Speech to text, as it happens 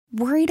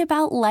Worried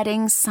about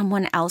letting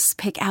someone else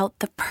pick out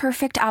the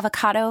perfect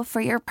avocado for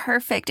your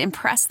perfect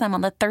impress them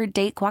on the third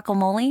date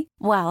guacamole?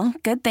 Well,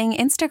 good thing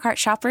Instacart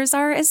shoppers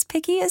are as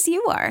picky as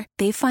you are.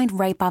 They find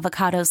ripe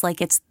avocados like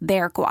it's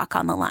their guac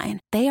on the line.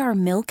 They are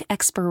milk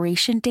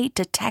expiration date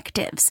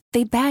detectives.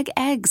 They bag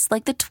eggs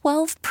like the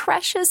 12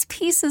 precious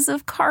pieces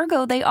of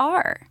cargo they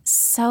are.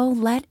 So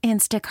let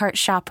Instacart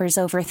shoppers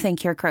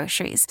overthink your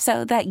groceries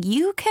so that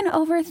you can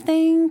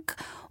overthink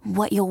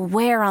what you'll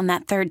wear on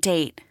that third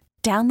date.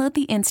 Download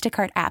the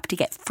Instacart app to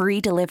get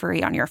free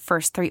delivery on your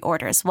first 3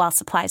 orders while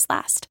supplies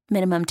last.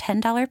 Minimum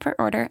 $10 per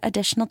order.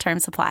 Additional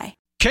terms apply.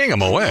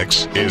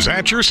 KMOX is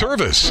at your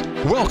service.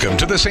 Welcome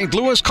to the St.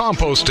 Louis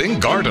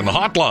Composting Garden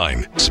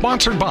Hotline,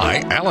 sponsored by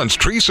Allen's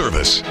Tree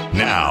Service.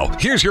 Now,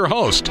 here's your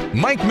host,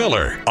 Mike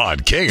Miller on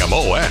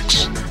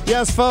KMOX.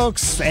 Yes,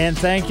 folks, and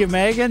thank you,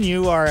 Megan.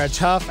 You are a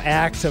tough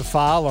act to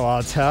follow,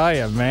 I'll tell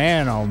you.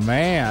 Man, oh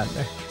man.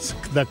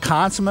 The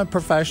consummate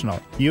professional.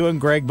 You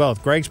and Greg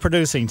both. Greg's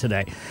producing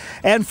today.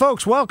 And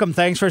folks, welcome.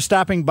 Thanks for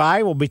stopping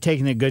by. We'll be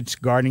taking a good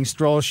gardening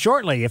stroll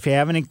shortly. If you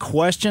have any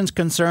questions,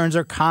 concerns,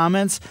 or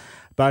comments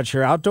about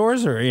your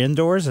outdoors or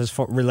indoors as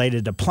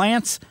related to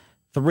plants,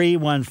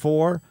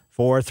 314-436-7900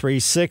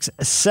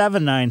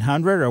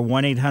 or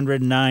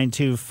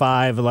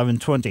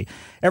 1-800-925-1120.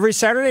 Every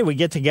Saturday we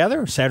get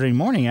together, Saturday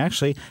morning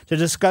actually, to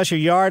discuss your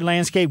yard,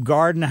 landscape,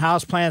 garden,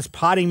 houseplants,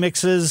 potting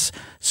mixes,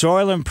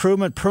 soil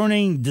improvement,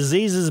 pruning,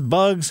 diseases,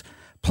 bugs,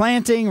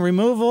 planting,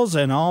 removals,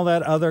 and all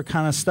that other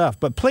kind of stuff.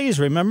 But please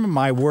remember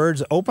my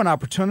words, open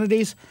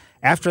opportunities.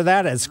 After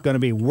that, it's going to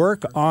be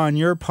work on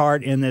your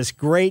part in this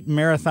great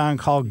marathon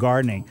called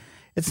gardening.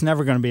 It's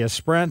never going to be a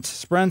sprint.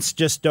 Sprints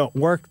just don't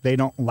work. They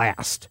don't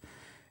last.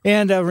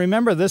 And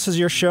remember, this is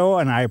your show,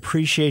 and I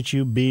appreciate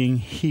you being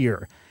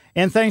here.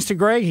 And thanks to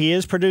Greg, he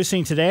is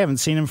producing today. I haven't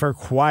seen him for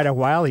quite a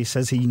while. He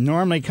says he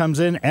normally comes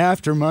in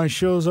after my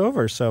show's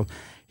over, so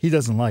he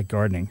doesn't like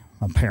gardening,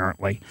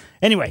 apparently.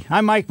 Anyway,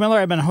 I'm Mike Miller.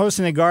 I've been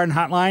hosting the Garden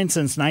Hotline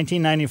since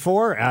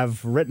 1994.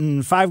 I've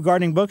written 5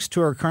 gardening books.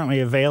 2 are currently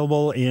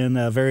available in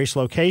various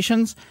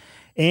locations.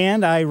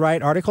 And I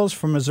write articles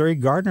for Missouri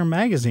Gardener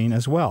Magazine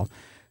as well.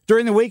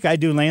 During the week, I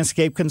do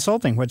landscape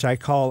consulting, which I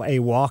call a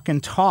walk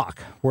and talk,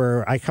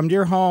 where I come to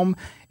your home,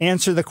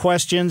 answer the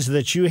questions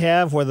that you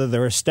have, whether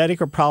they're aesthetic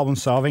or problem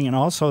solving, and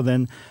also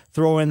then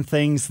throw in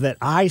things that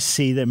I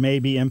see that may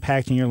be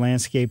impacting your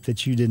landscape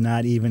that you did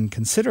not even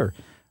consider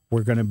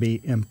were going to be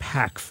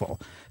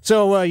impactful.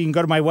 So you can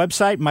go to my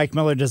website,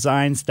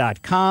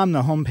 MikeMillerDesigns.com.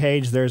 The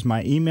homepage, there's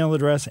my email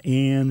address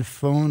and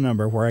phone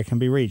number where I can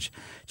be reached.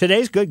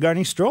 Today's Good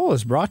Gardening Stroll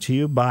is brought to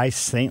you by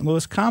St.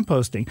 Louis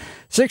Composting,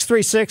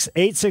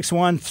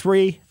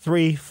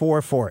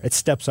 636-861-3344. It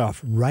steps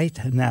off right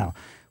now.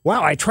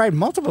 Wow, I tried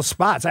multiple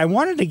spots. I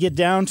wanted to get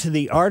down to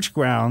the Arch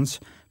Grounds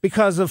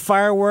because of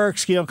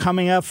fireworks,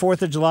 coming up,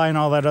 4th of July and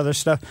all that other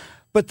stuff.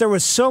 But there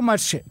was so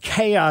much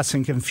chaos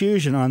and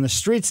confusion on the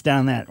streets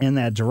down in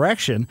that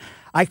direction,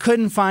 I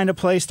couldn't find a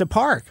place to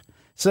park.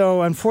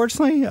 So,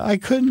 unfortunately, I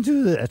couldn't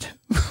do that.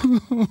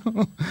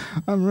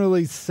 I'm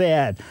really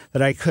sad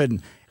that I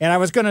couldn't. And I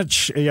was going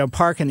to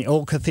park in the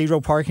old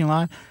cathedral parking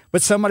lot,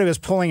 but somebody was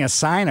pulling a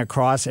sign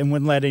across and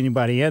wouldn't let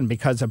anybody in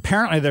because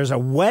apparently there's a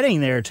wedding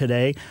there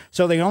today,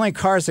 so the only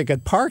cars that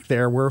could park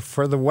there were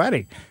for the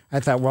wedding. I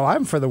thought, well,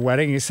 I'm for the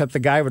wedding, except the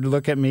guy would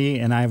look at me,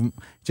 and I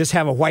just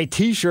have a white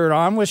T-shirt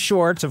on with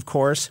shorts, of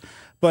course,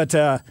 but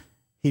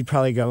he'd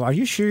probably go, are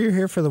you sure you're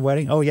here for the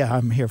wedding? Oh, yeah,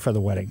 I'm here for the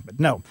wedding. But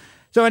no.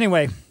 So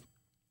anyway,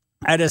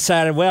 I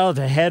decided,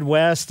 to head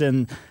west,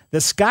 and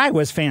the sky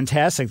was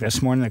fantastic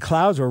this morning. The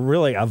clouds were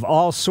really of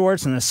all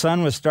sorts, and the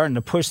sun was starting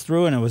to push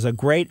through, and it was a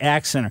great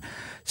accent.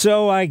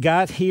 So I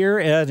got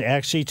here to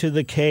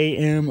the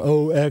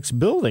KMOX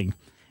building.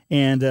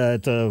 And I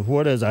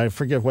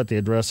forget what the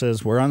address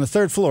is. We're on the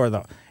 3rd floor,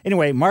 though.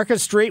 Anyway, Market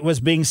Street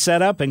was being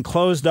set up and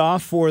closed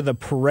off for the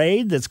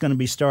parade that's going to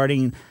be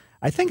starting.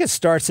 I think it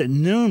starts at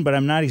noon, but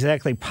I'm not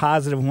exactly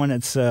positive when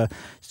it's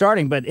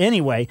starting. But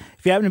anyway,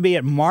 if you happen to be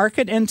at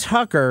Market and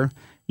Tucker,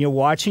 you're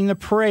watching the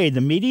parade,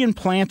 the median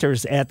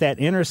planters at that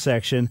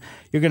intersection,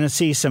 you're going to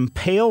see some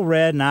pale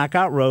red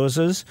knockout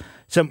roses,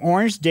 some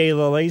orange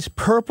daylilies,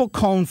 purple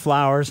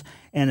coneflowers,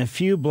 and a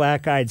few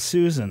black-eyed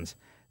Susans.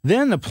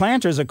 Then the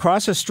planters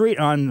across the street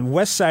on the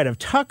west side of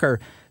Tucker,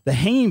 the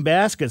hanging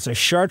baskets of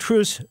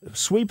chartreuse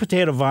sweet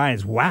potato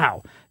vines.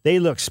 Wow, they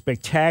look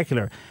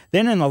spectacular.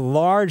 Then in the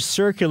large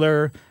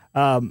circular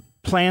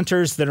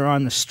planters that are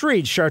on the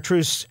street,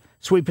 chartreuse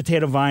sweet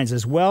potato vines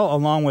as well,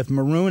 along with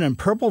maroon and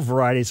purple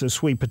varieties of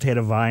sweet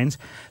potato vines.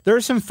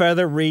 There's some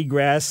feather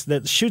reedgrass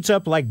that shoots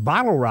up like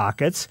bottle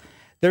rockets.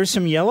 There's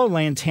some yellow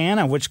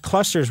lantana, which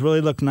clusters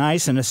really look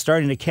nice and is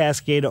starting to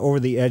cascade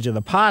over the edge of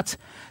the pots.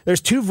 There's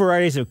 2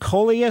 varieties of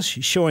coleus,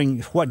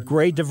 showing what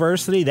great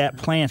diversity that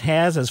plant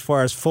has as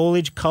far as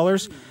foliage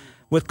colors.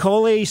 With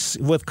coleus,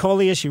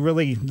 you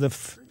really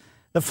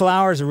the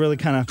flowers are really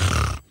kind of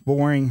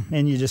boring,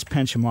 and you just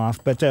pinch them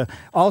off. But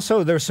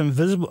also, there's some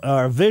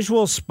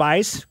visual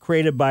spice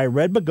created by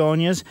red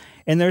begonias,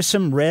 and there's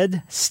some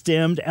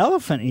red-stemmed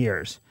elephant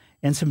ears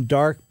and some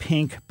dark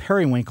pink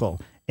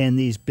periwinkle. and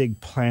these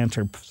big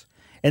planters.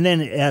 And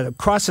then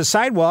across the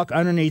sidewalk,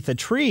 underneath the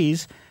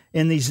trees,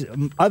 in these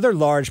other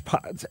large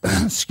pots,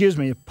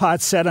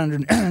 pots set under,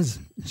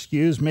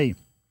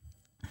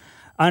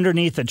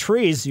 underneath the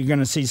trees, you're going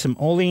to see some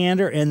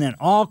oleander and then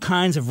all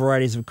kinds of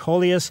varieties of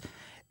coleus,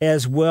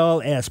 as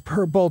well as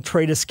purple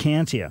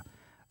Tradescantia.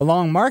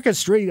 Along Market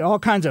Street, all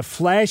kinds of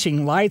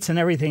flashing lights and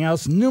everything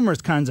else,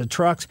 numerous kinds of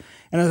trucks.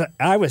 And as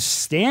I was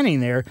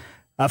standing there,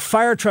 a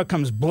fire truck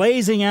comes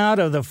blazing out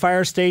of the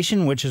fire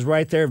station, which is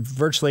right there,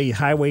 virtually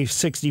Highway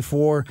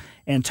 64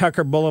 and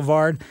Tucker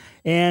Boulevard,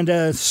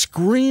 and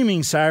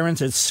screaming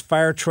sirens. It's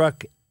fire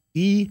truck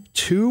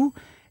E2,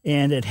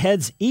 and it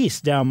heads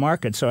east down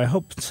Market. So I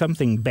hope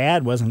something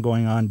bad wasn't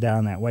going on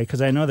down that way,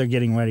 because I know they're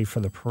getting ready for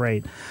the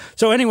parade.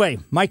 So anyway,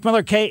 Mike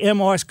Miller,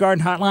 KMOX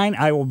Garden Hotline.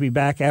 I will be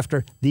back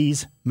after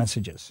these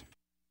messages.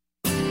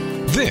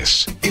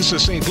 This is the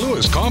St.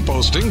 Louis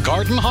Composting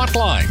Garden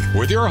Hotline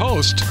with your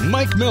host,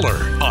 Mike Miller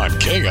on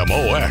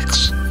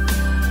KMOX.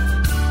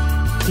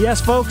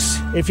 Yes, folks,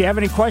 if you have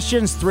any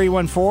questions,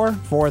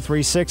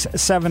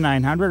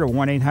 314-436-7900 or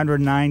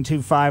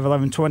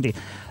 1-800-925-1120.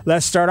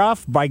 Let's start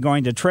off by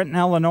going to Trenton,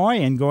 Illinois,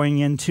 and going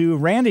into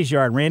Randy's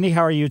yard. Randy,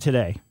 how are you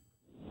today?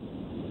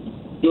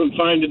 Doing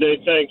fine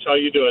today, thanks. How are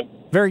you doing?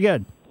 Very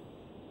good.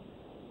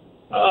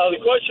 The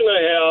question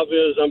I have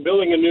is I'm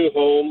building a new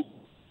home,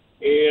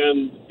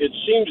 and it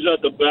seems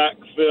that the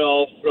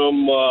backfill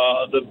from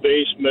the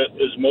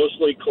basement is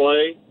mostly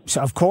clay.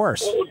 So, of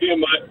course. What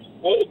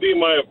would be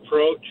my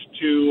approach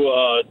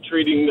to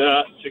treating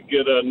that to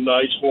get a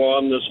nice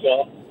lawn this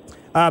fall?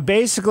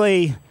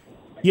 Basically,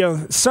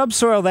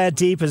 subsoil that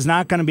deep is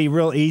not going to be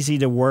real easy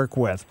to work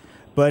with.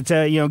 But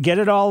get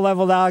it all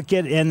leveled out,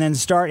 and then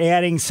start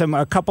adding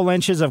a couple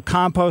inches of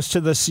compost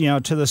to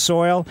the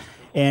soil,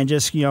 and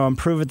just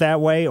improve it that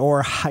way.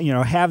 Or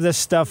have this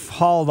stuff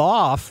hauled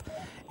off,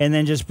 and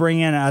then just bring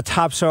in a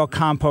topsoil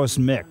compost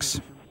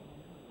mix.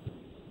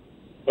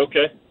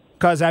 Okay.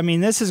 Because,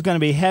 this is going to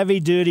be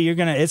heavy duty.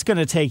 It's going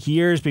to take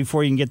years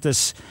before you can get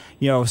this,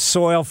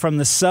 soil from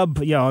the sub.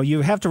 You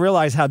have to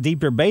realize how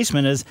deep your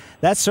basement is.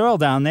 That soil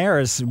down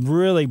there is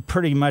really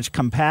pretty much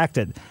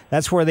compacted.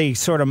 That's where they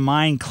sort of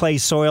mine clay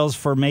soils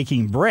for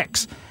making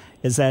bricks.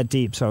 Is that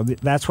deep? So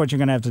that's what you're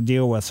going to have to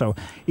deal with. So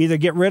either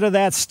get rid of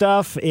that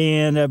stuff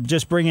and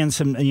just bring in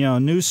some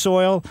new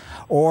soil,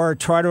 or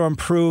try to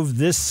improve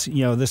this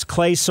this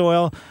clay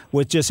soil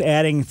with just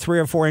adding 3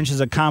 or 4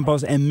 inches of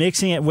compost and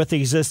mixing it with the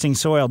existing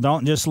soil.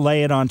 Don't just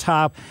lay it on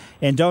top,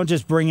 and don't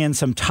just bring in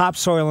some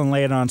topsoil and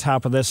lay it on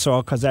top of this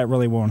soil, because that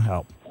really won't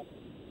help.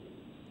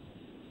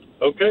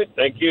 Okay,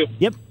 thank you.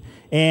 Yep.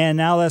 And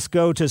now let's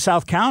go to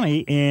South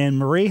County. And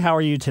Marie, how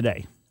are you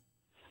today?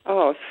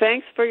 Oh,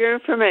 thanks for your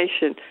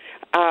information.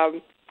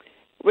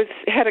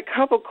 Had a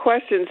couple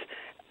questions.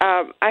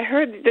 I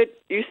heard that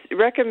you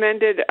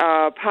recommended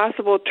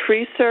possible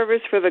tree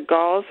service for the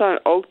galls on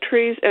oak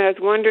trees, and I was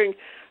wondering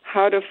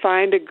how to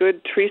find a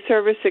good tree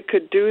service that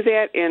could do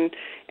that, and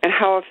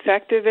how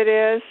effective it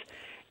is.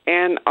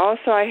 And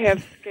also, I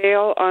have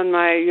scale on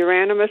my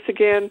Euonymus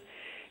again,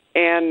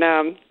 and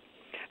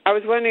I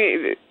was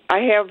wondering, I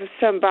have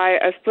some by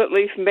a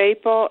split-leaf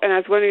maple, and I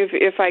was wondering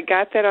if I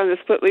got that on the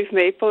split-leaf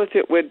maple, if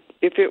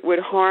it would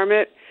harm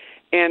it,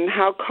 and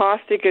how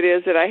caustic it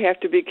is that I have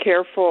to be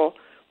careful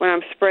when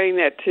I'm spraying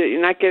that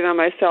to not get it on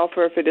myself,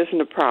 or if it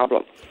isn't a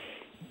problem.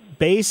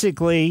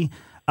 Basically,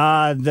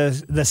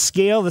 the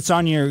scale that's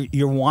on your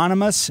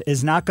Euonymus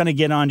is not going to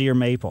get onto your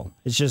maple.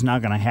 It's just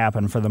not going to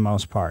happen for the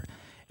most part.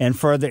 And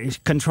for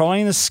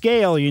controlling the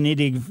scale, you need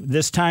to,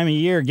 this time of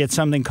year, get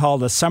something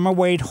called a summer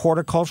weight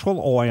horticultural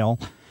oil,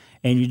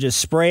 and you just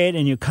spray it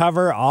and you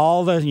cover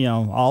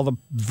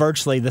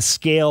virtually the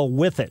scale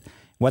with it.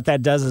 What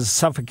that does is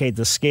suffocate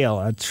the scale.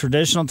 A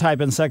traditional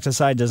type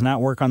insecticide does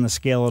not work on the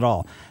scale at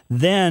all.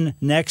 Then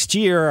next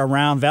year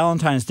around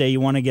Valentine's Day, you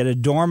want to get a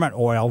dormant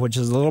oil, which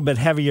is a little bit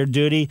heavier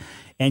duty,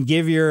 and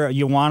give your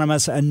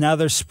Euonymus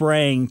another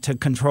spraying to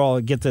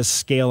get this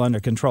scale under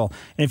control.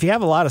 And if you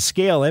have a lot of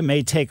scale, it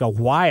may take a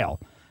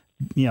while,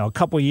 a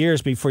couple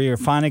years before you're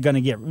finally going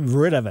to get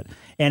rid of it.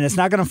 And it's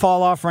not going to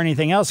fall off or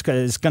anything else,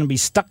 because it's going to be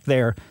stuck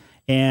there.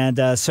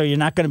 And so you're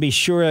not going to be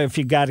sure if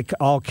you got it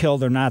all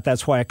killed or not.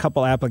 That's why a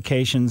couple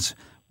applications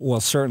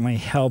will certainly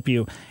help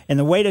you. And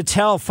the way to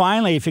tell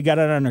finally if you got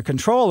it under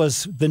control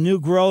is the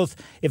new growth.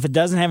 If it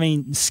doesn't have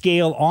any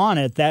scale on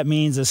it, that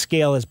means the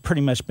scale has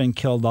pretty much been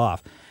killed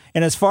off.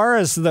 And as far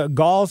as the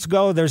galls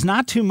go, there's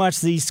not too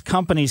much these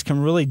companies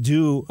can really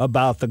do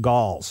about the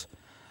galls.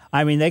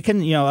 They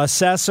can,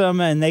 assess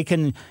them, and they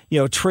can,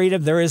 treat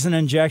them. There is an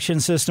injection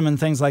system and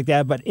things like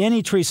that. But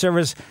any tree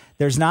service,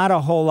 there's not a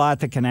whole lot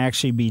that can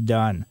actually be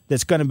done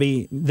that's going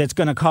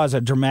to cause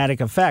a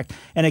dramatic effect.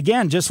 And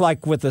again, just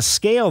like with the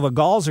scale, the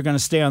galls are going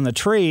to stay on the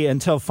tree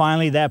until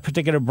finally that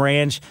particular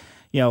branch,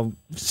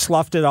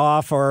 sloughed it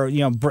off, or,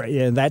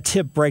 that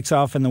tip breaks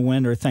off in the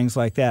wind or things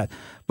like that.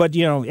 But,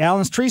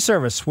 Allen's Tree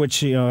Service, which,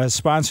 has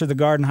sponsored the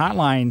Garden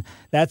Hotline,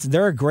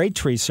 they're a great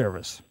tree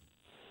service.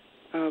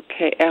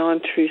 Okay, Allen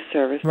Tree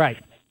Service. Right.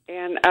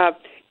 And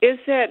is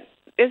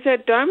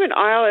that dormant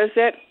oil,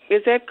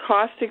 is that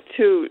caustic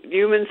to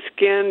human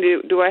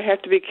skin? Do I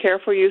have to be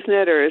careful using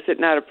it, or is it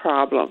not a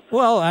problem?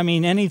 Well, I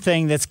mean,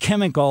 anything that's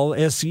chemical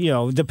is,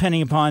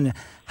 depending upon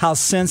how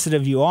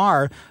sensitive you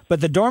are, but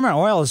the dormant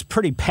oil is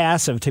pretty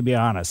passive, to be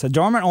honest. The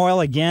dormant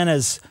oil, again,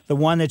 is the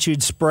one that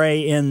you'd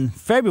spray in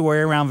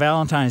February around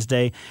Valentine's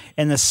Day,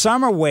 and the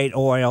summer weight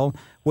oil,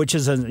 which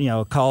is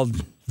called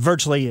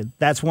virtually,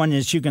 that's one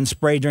that you can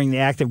spray during the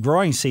active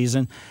growing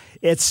season.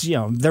 It's,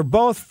 they're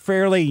both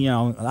fairly,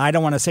 I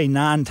don't want to say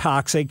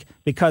non-toxic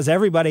because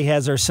everybody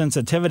has their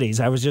sensitivities.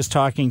 I was just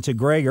talking to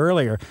Greg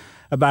earlier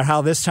about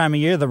how this time of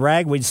year the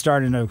ragweed's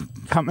starting to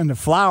come into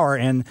flower,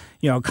 and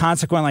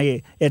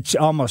consequently it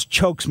almost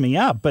chokes me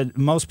up. But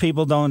most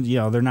people don't,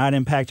 they're not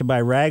impacted by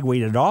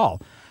ragweed at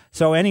all.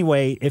 So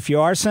anyway, if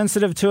you are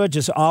sensitive to it,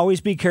 just always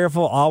be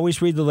careful.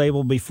 Always read the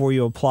label before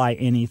you apply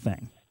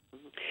anything.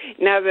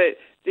 Now the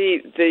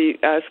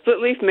split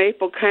leaf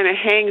maple kind of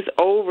hangs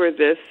over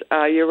this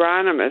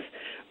Euronymous.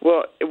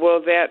 Will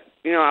that?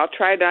 I'll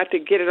try not to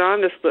get it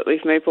on the split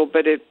leaf maple,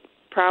 but it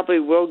probably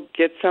will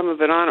get some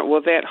of it on it.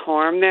 Will that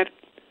harm that?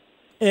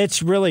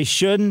 It really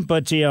shouldn't,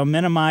 but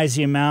minimize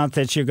the amount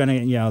that you're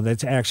going to,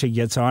 that actually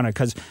gets on it,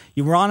 because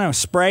you want to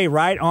spray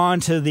right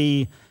onto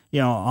the,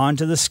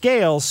 onto the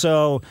scale.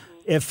 So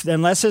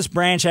unless this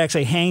branch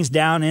actually hangs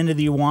down into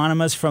the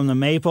Euonymus from the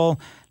maple,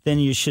 then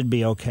you should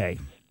be okay.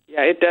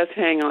 Yeah, it does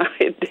hang on.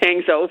 It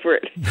hangs over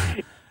it.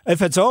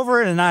 If it's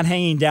over it and not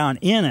hanging down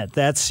in it,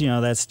 that's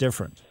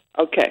different.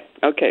 Okay,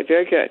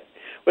 very good.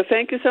 Well,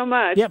 thank you so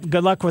much. Yep,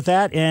 good luck with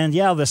that. And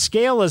yeah, the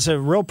scale is a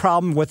real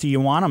problem with the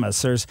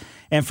Euonymus.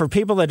 And for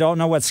people that don't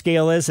know what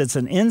scale is, it's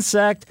an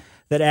insect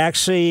that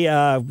actually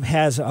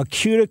has a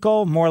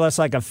cuticle, more or less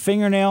like a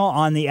fingernail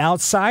on the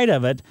outside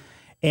of it.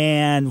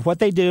 And what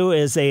they do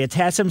is they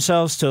attach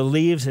themselves to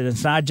leaves, and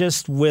it's not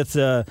just with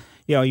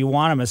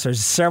Euonymus.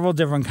 There's several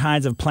different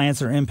kinds of plants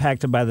that are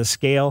impacted by the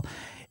scale.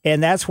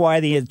 And that's why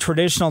the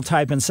traditional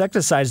type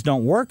insecticides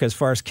don't work as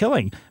far as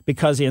killing,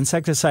 because the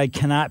insecticide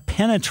cannot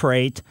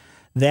penetrate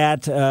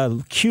that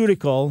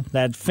cuticle,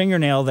 that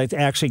fingernail that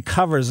actually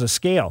covers the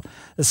scale.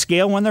 The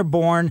scale, when they're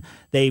born,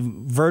 they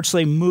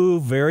virtually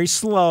move very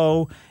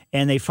slow,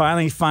 and they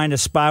finally find a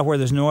spot where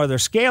there's no other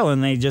scale,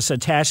 and they just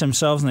attach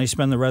themselves, and they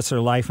spend the rest of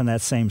their life in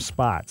that same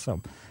spot. So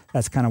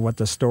that's kind of what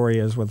the story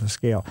is with the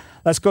scale.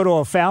 Let's go to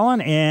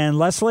O'Fallon. And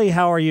Leslie,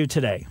 how are you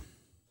today?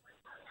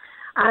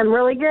 I'm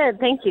really good,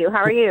 thank you.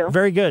 How are you?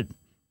 Very good.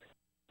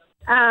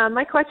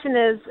 My question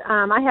is,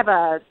 I have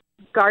a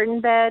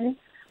garden bed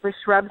with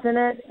shrubs in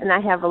it, and I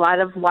have a lot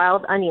of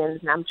wild onions,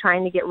 and I'm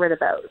trying to get rid of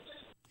those.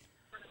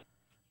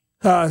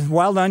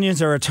 Wild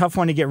onions are a tough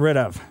one to get rid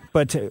of.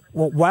 But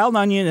wild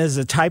onion is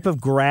a type of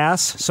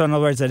grass. So in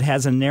other words, it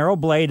has a narrow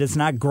blade. It's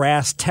not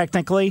grass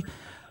technically.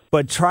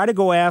 But try to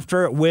go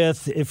after it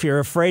with, if you're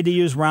afraid to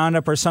use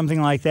Roundup or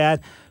something like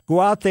that,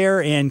 go out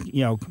there and,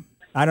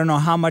 I don't know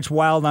how much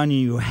wild onion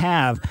you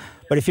have,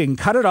 but if you can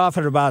cut it off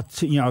at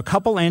about, a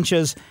couple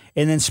inches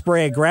and then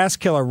spray a grass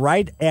killer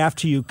right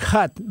after you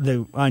cut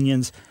the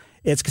onions,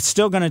 it's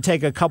still going to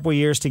take a couple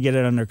years to get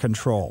it under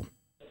control.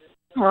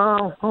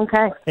 Oh,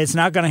 okay. It's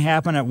not going to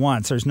happen at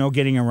once. There's no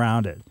getting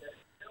around it.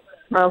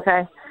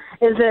 Okay.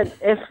 Is it,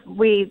 if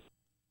we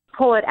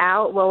pull it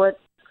out, will it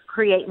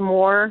create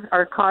more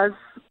or cause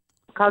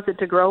it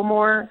to grow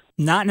more?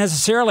 Not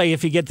necessarily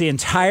if you get the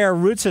entire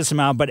root system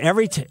out, but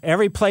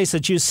every place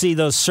that you see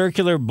those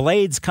circular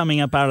blades coming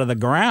up out of the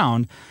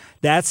ground,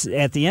 that's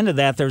at the end of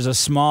that, there's a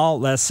small,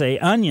 let's say,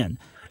 onion.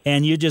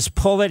 And you just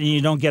pull it and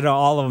you don't get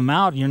all of them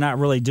out. You're not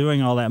really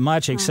doing all that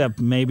much, except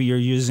maybe you're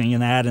using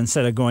that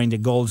instead of going to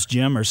Gold's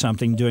Gym or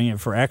something, doing it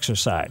for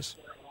exercise.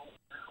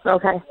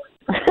 Okay.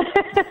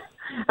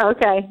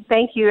 Okay.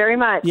 Thank you very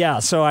much. Yeah.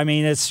 So, I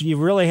mean, you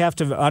really have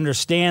to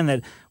understand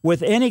that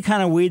with any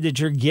kind of weed that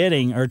you're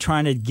getting or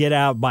trying to get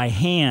out by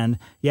hand,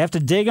 you have to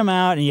dig them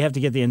out and you have to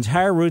get the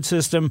entire root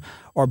system,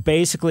 or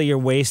basically you're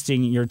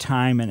wasting your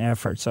time and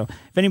effort. So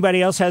if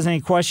anybody else has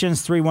any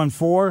questions,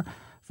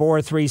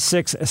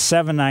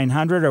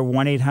 314-436-7900 or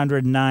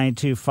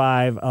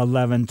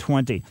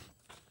 1-800-925-1120.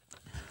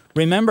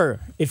 Remember,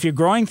 if you're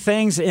growing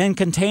things in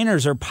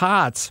containers or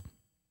pots,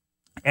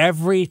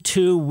 every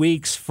 2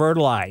 weeks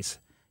fertilize.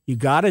 You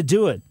got to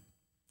do it.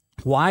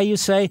 Why, you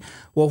say?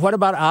 Well, what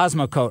about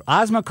Osmocote?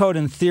 Osmocote,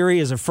 in theory,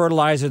 is a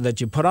fertilizer that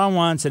you put on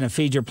once and it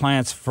feeds your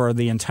plants for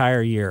the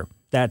entire year.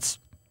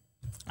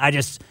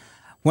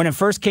 When it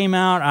first came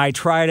out, I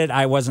tried it.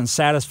 I wasn't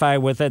satisfied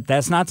with it.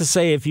 That's not to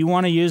say if you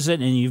want to use it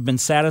and you've been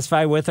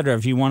satisfied with it, or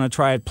if you want to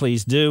try it,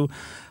 please do.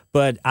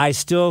 But I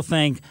still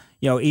think,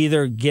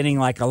 either getting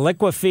like a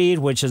Liquifeed,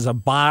 which is a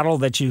bottle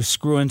that you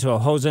screw into a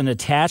hose-end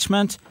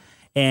attachment,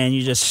 and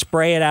you just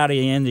spray it out of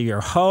the end of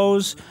your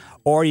hose,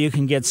 or you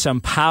can get some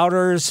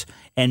powders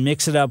and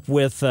mix it up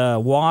with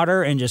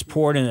water and just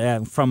pour it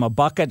in, from a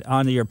bucket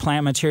onto your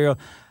plant material.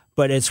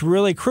 But it's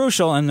really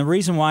crucial, and the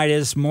reason why it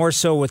is more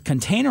so with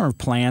container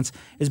plants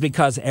is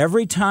because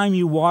every time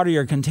you water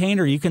your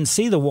container, you can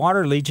see the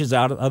water leaches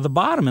out of the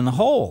bottom in the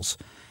holes,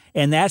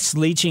 and that's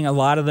leaching a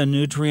lot of the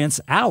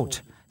nutrients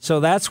out. So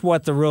that's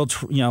what the real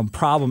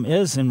problem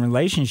is in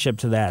relationship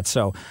to that.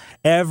 So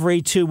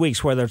every 2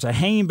 weeks, whether it's a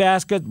hanging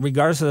basket,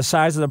 regardless of the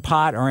size of the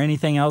pot or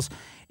anything else,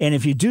 and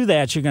if you do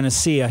that, you're going to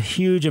see a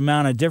huge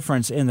amount of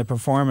difference in the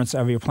performance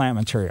of your plant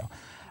material.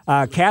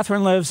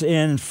 Catherine lives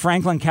in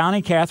Franklin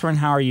County. Catherine,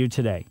 how are you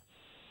today?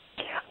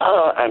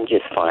 I'm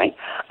just fine.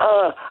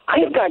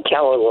 I've got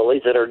calla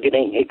lilies that are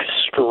getting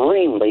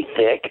extremely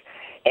thick,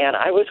 and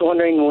I was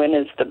wondering when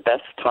is the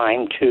best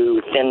time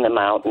to thin them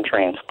out and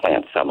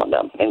transplant some of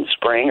them, in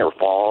spring or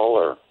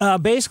fall? Or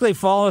basically,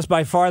 fall is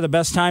by far the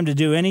best time to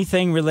do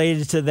anything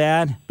related to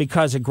that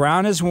because the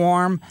ground is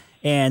warm,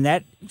 and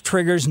that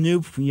triggers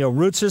new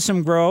root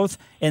system growth,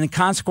 and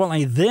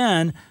consequently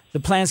then the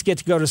plants get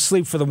to go to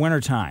sleep for the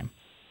wintertime.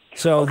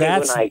 So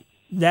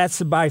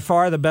that's by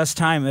far the best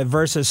time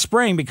versus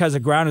spring because the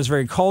ground is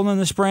very cold in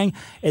the spring,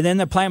 and then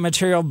the plant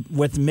material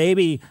with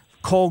maybe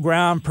cold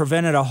ground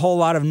prevented a whole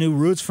lot of new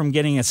roots from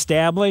getting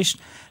established.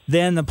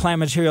 Then the plant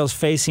material is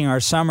facing our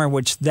summer,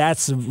 which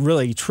that's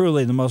really,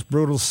 truly the most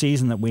brutal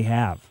season that we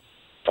have.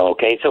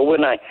 Okay, so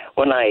when I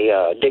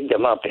dig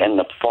them up in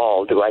the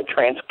fall, do I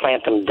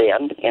transplant them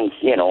then in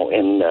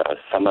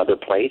some other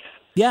place?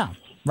 Yeah,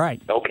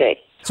 right. Okay.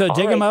 So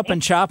dig them up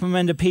and chop them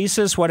into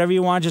pieces, whatever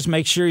you want. Just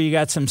make sure you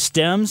got some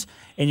stems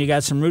and you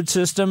got some root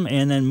system,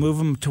 and then move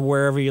them to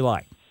wherever you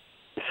like.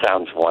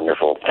 Sounds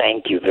wonderful.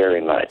 Thank you very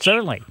much.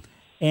 Certainly.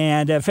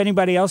 And if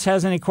anybody else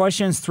has any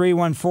questions,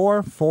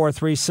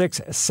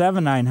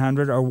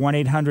 314-436-7900 or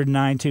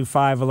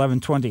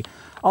 1-800-925-1120.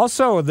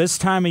 Also, this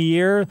time of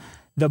year,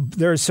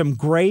 there's some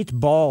great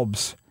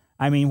bulbs.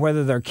 I mean,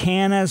 whether they're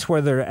cannas,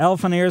 whether they're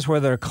elephant ears,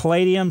 whether they're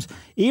caladiums,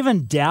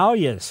 even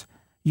dahlias.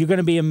 You're going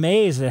to be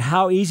amazed at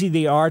how easy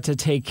they are to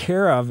take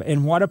care of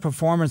and what a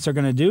performance they're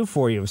going to do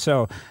for you.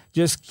 So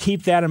just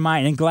keep that in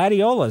mind. And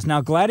gladiolas.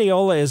 Now,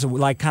 gladiola is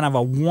like kind of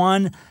a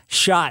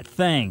one-shot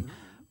thing.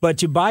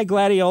 But you buy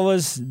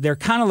gladiolas, they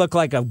kind of look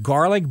like a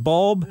garlic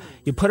bulb.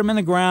 You put them in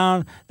the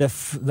ground, the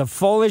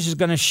foliage is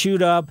going to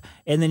shoot up,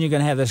 and then you're going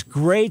to have this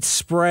great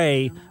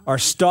spray or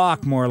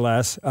stalk, more or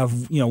less,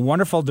 of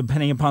wonderful,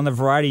 depending upon the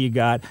variety you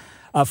got,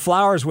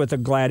 flowers with the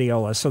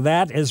gladiola. So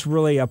that is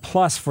really a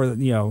plus for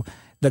the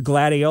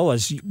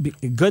gladiolas.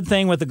 Good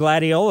thing with the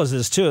gladiolas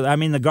is too. I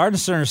mean, the garden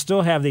centers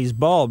still have these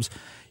bulbs.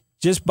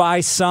 Just buy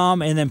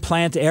some and then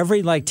plant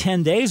every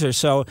 10 days or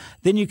so.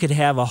 Then you could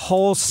have a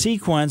whole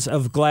sequence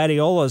of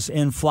gladiolas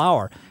in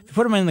flower. If you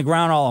put them in the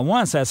ground all at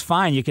once, that's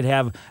fine. You could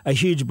have a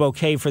huge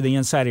bouquet for the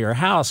inside of your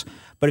house.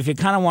 But if you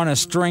kind of want to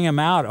string them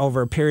out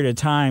over a period of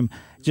time,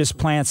 just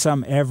plant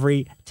some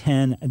every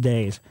 10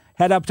 days.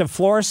 Head up to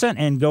Florissant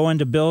and go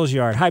into Bill's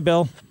yard. Hi,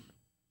 Bill.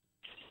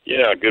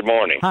 Yeah, good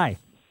morning. Hi.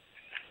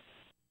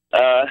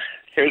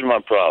 Here's my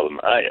problem.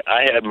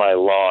 I had my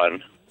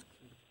lawn,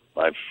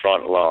 my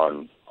front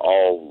lawn,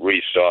 all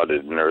resodded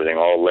and everything,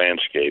 all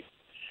landscape.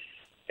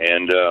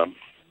 And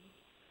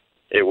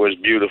it was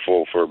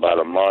beautiful for about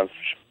a month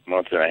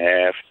and a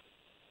half,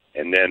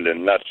 and then the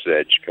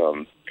nutsedge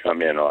come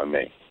in on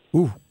me.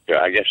 Ooh.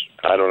 I guess,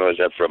 I don't know, is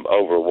that from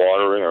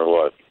overwatering or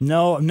what?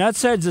 No,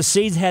 nutsedge, the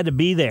seeds had to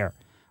be there,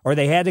 or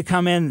they had to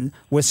come in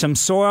with some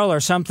soil or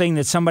something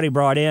that somebody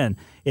brought in.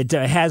 It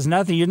has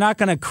nothing. You're not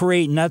going to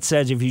create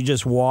nutsedge if you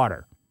just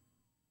water.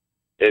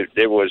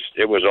 It was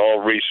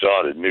all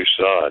resodded, new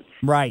sod.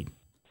 Right.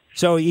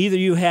 So either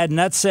you had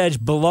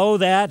nutsedge below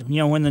that,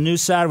 when the new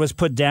sod was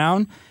put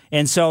down,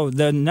 and so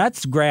the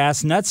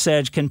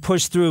nutsedge can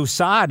push through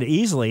sod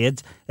easily.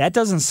 That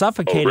doesn't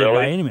suffocate it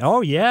by any means.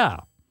 Oh,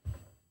 yeah.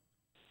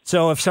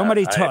 So if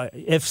somebody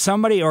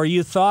or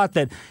you thought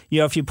that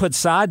if you put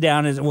sod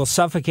down it will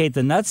suffocate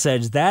the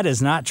nutsedge, that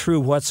is not true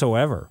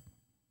whatsoever.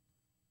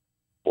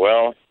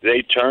 Well,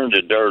 they turned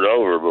the dirt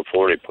over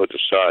before they put the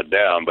sod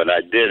down, but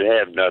I did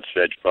have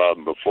nutsedge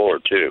problem before,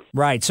 too.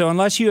 Right. So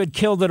unless you had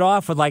killed it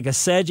off with like a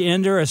sedge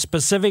ender, a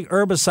specific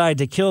herbicide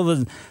to kill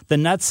the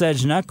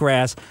nutsedge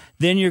nutgrass,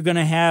 then you're going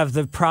to have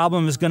the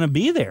problem is going to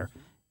be there.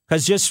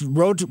 Because just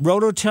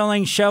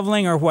rototilling,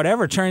 shoveling, or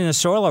whatever, turning the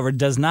soil over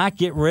does not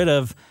get rid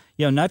of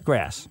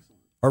nutgrass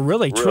or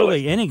really,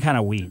 truly any kind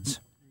of weeds.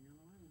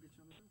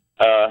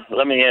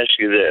 Let me ask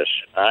you this.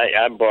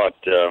 I bought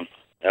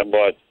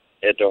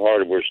at the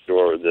hardware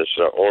store this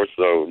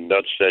Ortho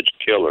nutsedge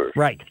killer.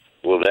 Right.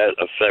 Will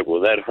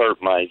that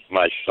hurt my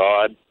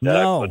sod that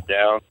I put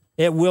down?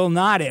 It will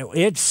not.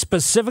 It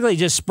specifically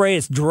just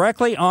sprays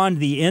directly on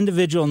the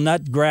individual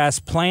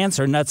nutgrass plants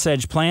or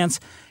nutsedge plants.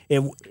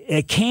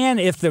 It can,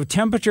 if the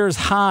temperature is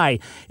high,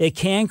 it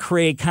can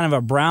create kind of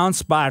a brown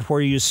spot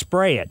where you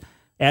spray it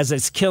as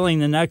it's killing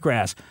the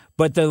nutgrass.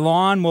 But the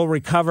lawn will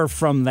recover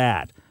from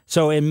that.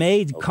 So it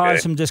may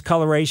cause some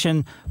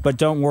discoloration, but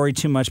don't worry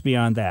too much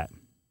beyond that.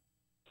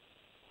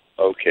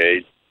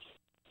 Okay.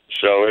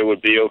 So it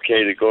would be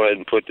okay to go ahead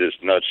and put this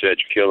nutsedge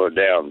killer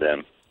down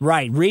then.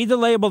 Right. Read the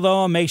label,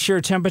 though, and make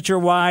sure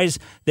temperature-wise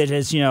that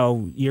it's,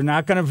 you're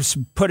not going to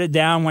put it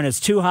down when it's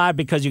too hot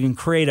because you can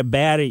create a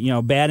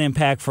bad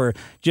impact for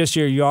just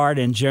your yard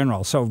in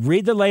general. So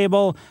read the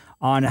label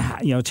on,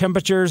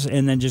 temperatures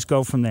and then just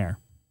go from there.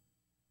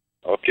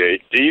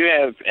 Okay. Do you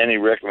have any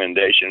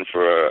recommendation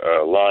for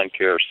a lawn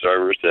care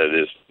service that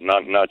is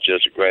not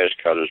just grass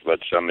cutters, but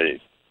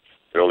somebody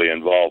really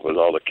involved with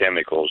all the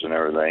chemicals and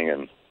everything?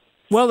 And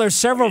well, there's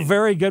several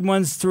very good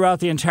ones throughout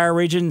the entire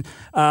region.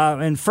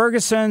 In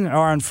Ferguson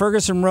or on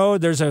Ferguson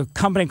Road, there's a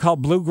company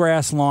called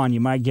Bluegrass Lawn.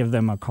 You might give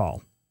them a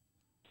call.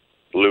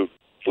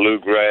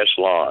 Bluegrass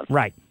Lawn.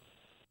 Right.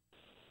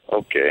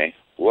 Okay.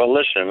 Well,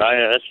 listen,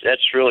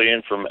 that's really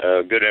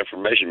good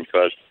information,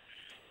 because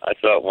I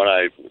thought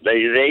they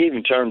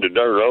even turned the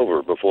dirt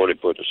over before they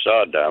put the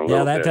sod down.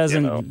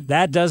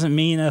 That doesn't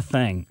mean a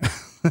thing.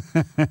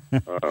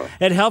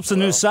 It helps the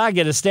new sod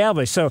get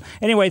established. So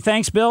anyway,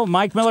 thanks, Bill.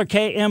 Mike Miller,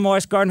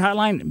 KMOX Garden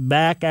Hotline,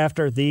 back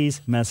after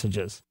these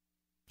messages.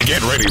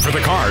 Get ready for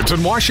the Cards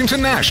and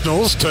Washington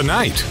Nationals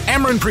tonight.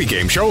 Ameren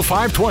pregame show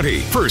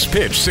 5:20. First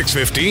pitch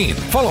 6:15.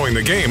 Following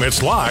the game,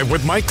 it's live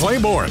with Mike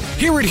Claiborne.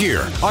 Hear it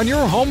here on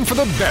your home for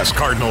the best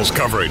Cardinals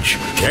coverage.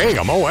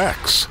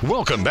 KMOX.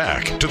 Welcome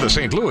back to the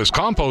St. Louis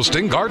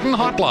Composting Garden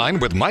Hotline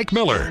with Mike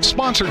Miller.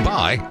 Sponsored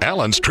by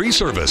Allen's Tree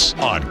Service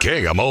on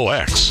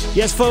KMOX.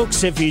 Yes,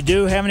 folks, if you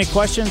do have any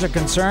questions or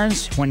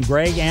concerns, when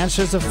Greg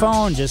answers the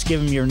phone, just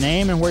give him your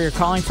name and where you're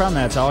calling from.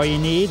 That's all you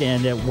need,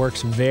 and it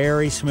works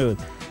very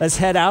smooth. Let's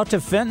head out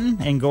to Fenton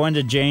and go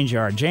into Jane's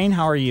yard. Jane,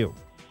 how are you?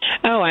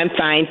 Oh, I'm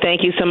fine.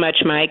 Thank you so much,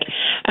 Mike.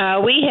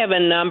 We have a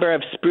number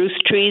of spruce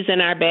trees in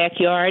our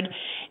backyard,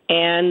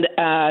 and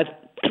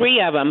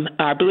 3 of them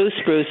are blue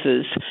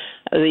spruces.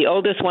 The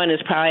oldest one is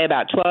probably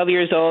about 12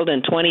 years old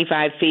and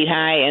 25 feet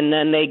high, and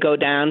then they go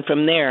down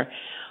from there.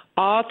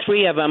 All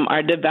 3 of them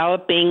are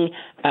developing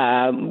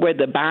where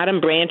the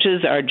bottom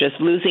branches are just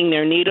losing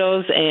their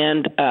needles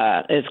and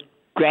is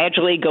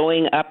gradually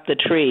going up the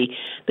tree.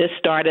 This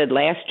started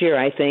last year,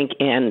 I think,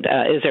 and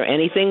is there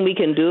anything we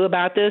can do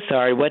about this,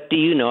 or what do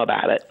you know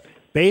about it?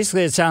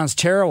 Basically, it sounds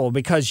terrible,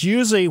 because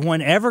usually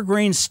when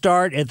evergreens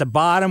start at the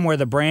bottom where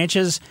the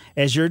branches,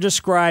 as you're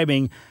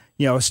describing,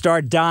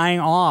 start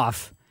dying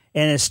off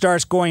and it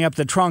starts going up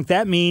the trunk,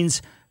 that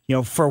means,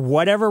 for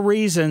whatever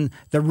reason,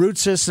 the root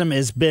system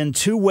has been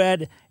too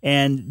wet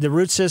and the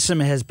root system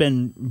has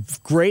been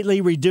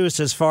greatly reduced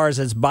as far as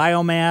its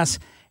biomass,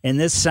 and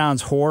this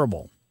sounds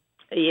horrible.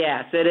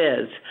 Yes, it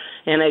is.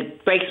 And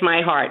it breaks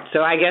my heart.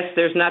 So I guess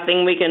there's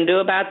nothing we can do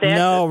about that?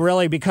 No,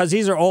 really, because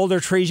these are older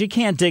trees. You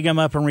can't dig them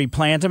up and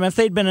replant them. If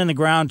they'd been in the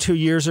ground 2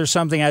 years or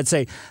something, I'd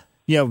say,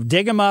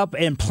 dig them up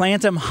and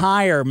plant them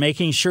higher,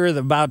 making sure that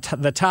about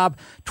the top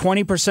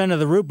 20% of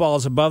the root ball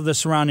is above the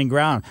surrounding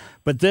ground.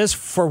 But this,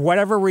 for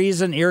whatever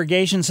reason,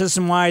 irrigation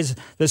system-wise,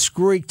 the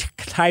screwy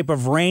type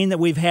of rain that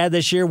we've had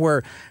this year,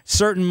 where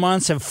certain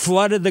months have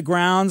flooded the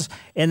grounds,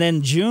 and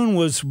then June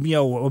was,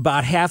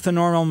 about half the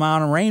normal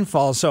amount of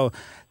rainfall. So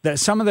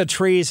some of the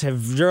trees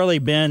have really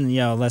been,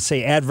 let's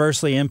say,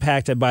 adversely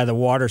impacted by the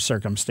water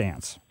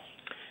circumstance.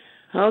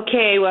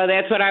 Okay, well,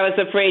 that's what I was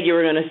afraid you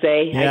were going to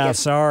say. Yeah,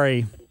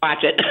 sorry.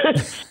 Watch it.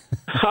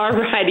 All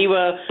righty,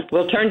 well,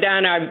 we'll turn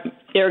down our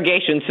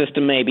irrigation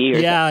system maybe.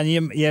 Yeah,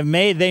 and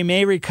they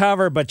may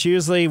recover, but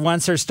usually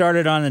once they're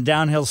started on a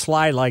downhill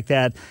slide like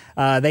that,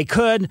 they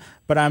could,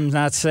 but I'm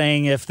not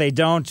saying if they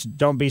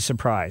don't be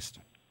surprised.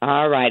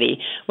 All righty.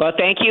 Well,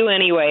 thank you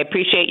anyway.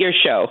 Appreciate your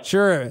show.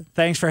 Sure.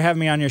 Thanks for having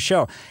me on your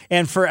show.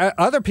 And for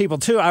other people,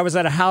 too, I was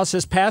at a house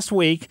this past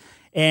week,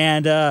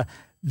 and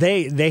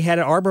they had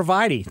an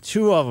arborvitae,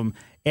 2 of them.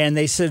 And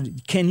they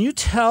said, can you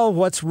tell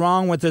what's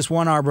wrong with this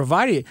one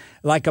arborvitae?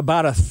 Like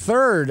about a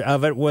third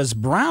of it was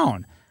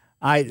brown.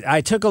 I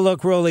took a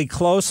look really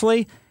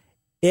closely.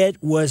 It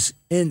was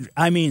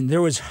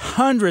there was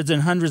hundreds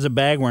and hundreds of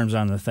bagworms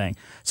on the thing.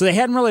 So they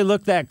hadn't really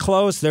looked that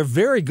close. They're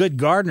very good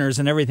gardeners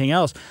and everything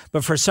else,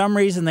 but for some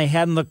reason they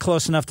hadn't looked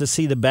close enough to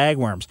see the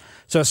bagworms.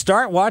 So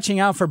start watching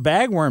out for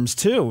bagworms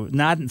too.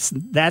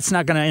 That's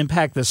not going to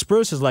impact the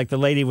spruces like the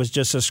lady was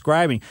just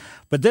describing.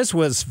 But this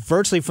was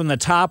virtually from the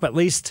top, at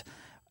least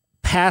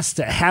past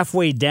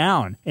halfway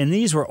down. And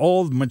these were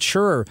old,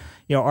 mature,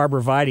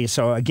 arborvitae.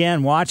 So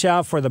again, watch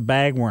out for the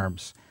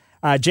bagworms.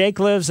 Jake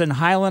lives in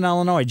Highland,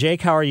 Illinois.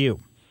 Jake, how are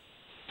you?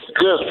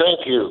 Good,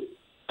 thank you.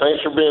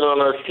 Thanks for being on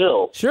our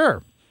show.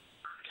 Sure.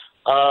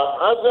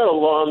 I've got a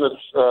lawn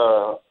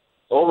that's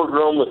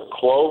overgrown with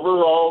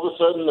clover all of a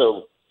sudden,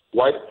 the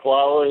white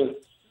flowering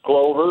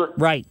clover.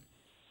 Right.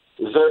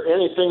 Is there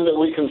anything that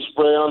we can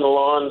spray on the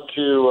lawn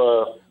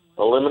to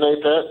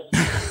eliminate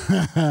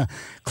that?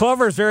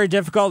 Clover is very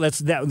difficult.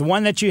 The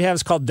one that you have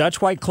is called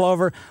Dutch white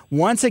clover.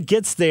 Once it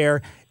gets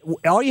there,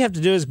 all you have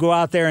to do is go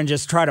out there and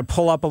just try to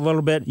pull up a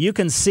little bit. You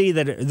can see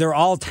that they're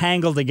all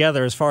tangled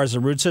together as far as the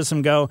root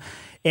system go.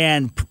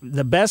 And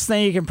the best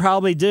thing you can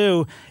probably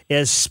do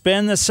is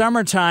spend the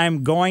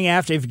summertime going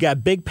after, if you've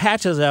got big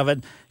patches of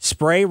it,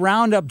 spray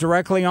Roundup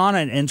directly on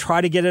it and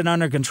try to get it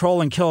under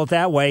control and kill it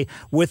that way,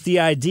 with the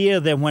idea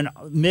that when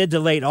mid to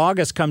late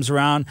August comes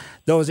around,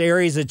 those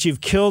areas that you've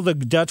killed the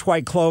Dutch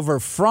white clover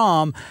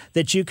from,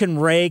 that you can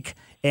rake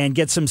and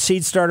get some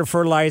seed starter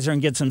fertilizer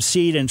and get some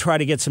seed and try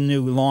to get some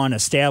new lawn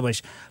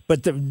established.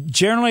 But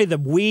generally the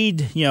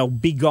weed,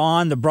 be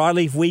gone, the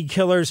broadleaf weed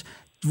killers,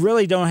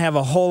 really don't have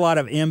a whole lot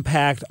of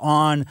impact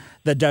on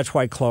the Dutch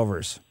white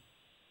clovers.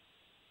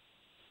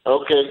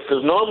 Okay,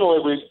 because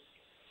normally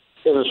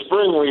in the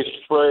spring we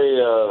spray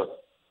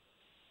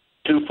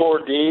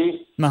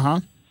 2,4-D,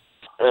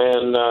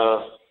 and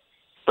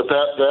but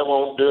that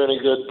won't do any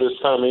good this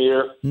time of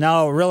year.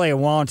 No, really, it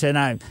won't.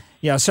 And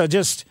so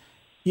just.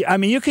 I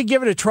mean, you could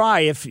give it a try.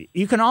 If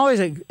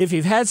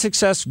you've had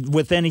success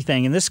with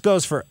anything, and this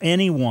goes for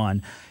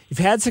anyone, if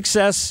you've had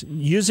success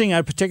using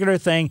a particular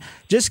thing,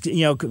 just,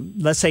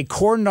 let's say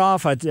cordon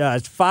off a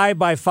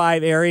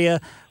 5x5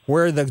 area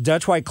where the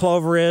Dutch white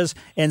clover is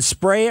and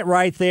spray it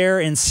right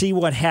there and see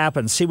what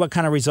happens. See what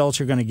kind of results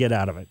you're going to get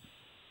out of it.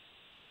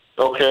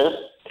 Okay.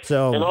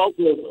 So, and also,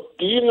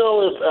 do you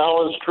know if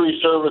Allen's Tree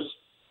Service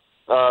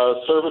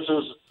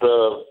services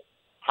the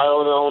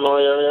Highland,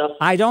 Illinois area?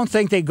 I don't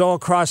think they go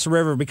across the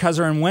river because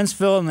they're in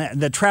Wentzville,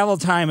 and the travel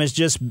time is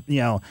just,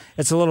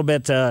 it's a little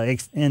bit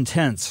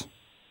intense.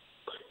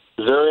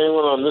 Is there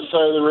anyone on this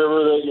side of the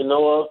river that you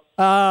know of?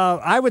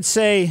 I would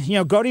say,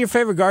 go to your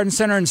favorite garden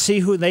center and see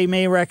who they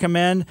may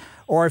recommend.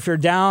 Or if you're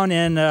down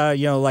in,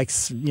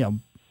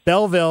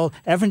 Belleville,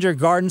 Effinger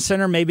Garden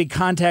Center, maybe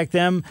contact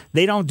them.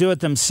 They don't do it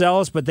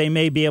themselves, but they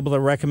may be able to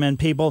recommend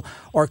people.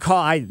 Or call,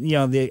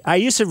 I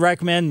used to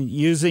recommend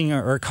using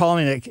or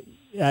calling it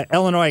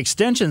Illinois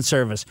Extension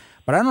Service,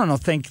 but I don't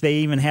think they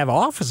even have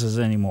offices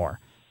anymore.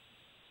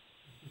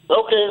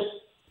 Okay.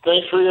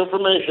 Thanks for the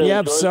information.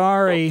 Yep,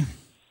 sorry.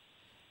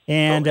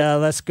 And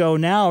let's go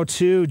now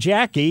to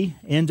Jackie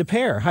in Des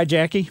Peres. Hi,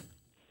 Jackie.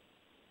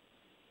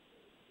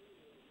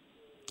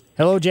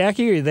 Hello,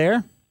 Jackie. Are you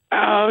there?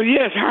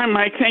 Yes. Hi,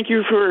 Mike. Thank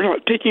you for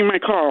taking my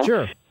call.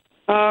 Sure.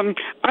 I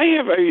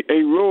have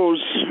a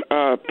rose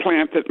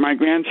plant that my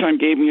grandson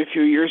gave me a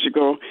few years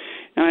ago,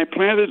 and I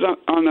planted it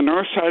on the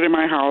north side of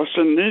my house,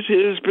 and it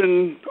has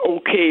been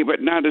okay,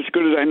 but not as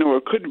good as I know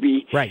it could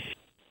be. Right.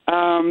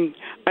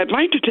 I'd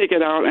like to take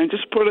it out and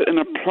just put it in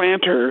a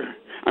planter.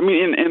 I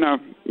mean, in a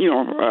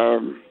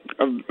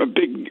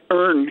big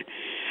urn.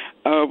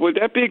 Would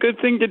that be a good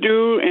thing to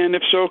do? And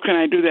if so, can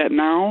I do that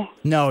now?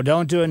 No,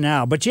 don't do it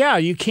now. But yeah,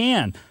 you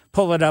can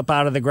pull it up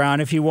out of the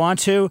ground if you want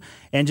to,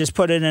 and just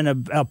put it in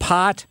a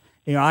pot.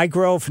 I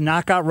grow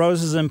knockout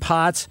roses in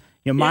pots.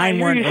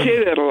 Mine I hear you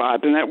say that a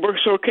lot, and that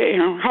works okay.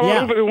 Huh? How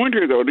about over the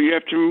winter, though? Do you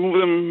have to move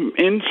them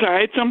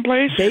inside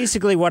someplace?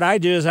 Basically, what I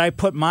do is I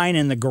put mine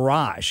in the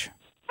garage.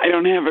 I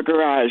don't have a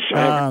garage. I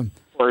have a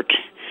fort.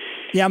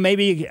 Yeah,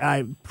 maybe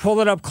I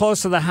pull it up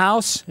close to the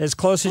house, as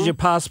close as you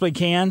possibly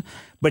can,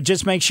 but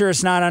just make sure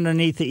it's not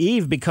underneath the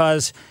eave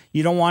because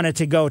you don't want it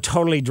to go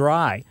totally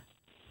dry.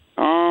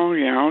 Oh,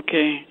 yeah,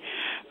 okay.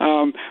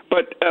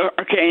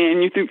 Okay,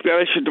 and you think that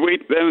I should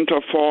wait then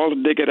until fall to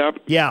dig it up?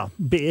 Yeah,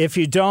 if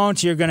you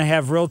don't, you're going to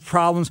have real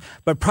problems.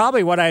 But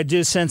probably what I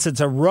do, since it's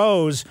a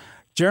rose,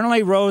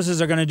 generally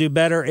roses are going to do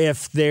better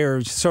if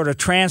they're sort of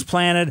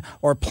transplanted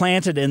or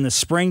planted in the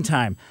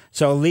springtime.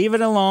 So leave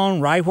it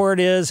alone right where it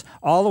is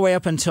all the way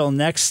up until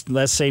next,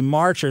 let's say,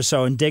 March or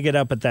so, and dig it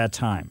up at that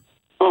time.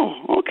 Oh,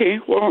 okay.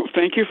 Well,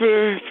 thank you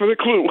for the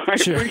clue. I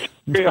appreciate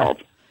your help.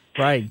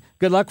 Right.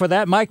 Good luck with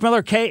that. Mike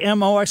Miller,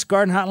 KMOX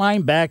Garden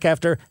Hotline, back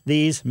after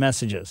these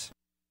messages.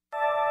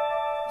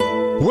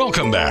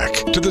 Welcome back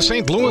to the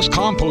St. Louis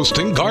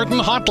Composting Garden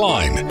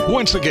Hotline.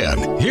 Once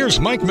again, here's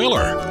Mike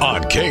Miller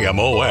on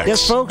KMOX.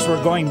 Yes, folks,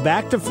 we're going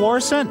back to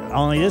Florissant,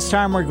 only this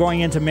time we're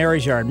going into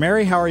Mary's yard.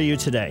 Mary, how are you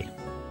today?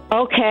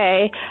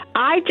 Okay.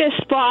 I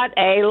just bought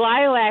a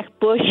lilac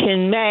bush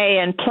in May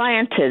and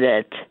planted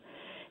it.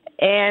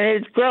 And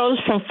it grows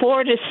from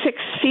 4 to 6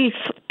 feet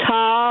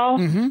tall.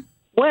 Mm-hmm.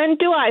 When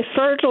do I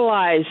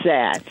fertilize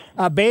that?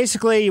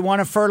 Basically, you want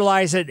to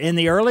fertilize it in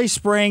the early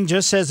spring,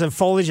 just as the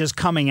foliage is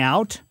coming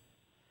out.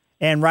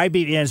 And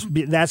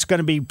that's going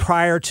to be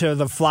prior to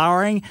the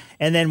flowering.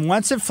 And then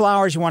once it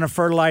flowers, you want to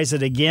fertilize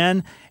it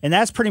again. And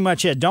that's pretty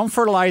much it. Don't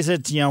fertilize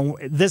it,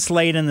 this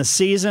late in the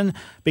season,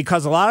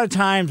 because a lot of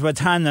times by the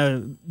time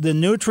the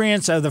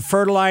nutrients of the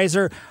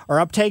fertilizer are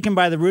uptaken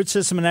by the root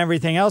system and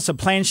everything else, the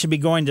plant should be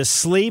going to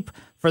sleep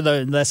for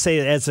let's say,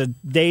 as the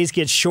days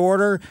get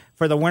shorter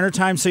for the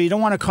wintertime. So you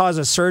don't want to cause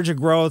a surge of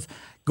growth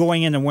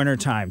going into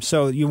wintertime.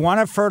 So you want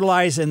to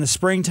fertilize in the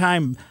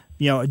springtime,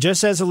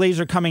 just as the leaves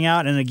are coming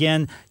out, and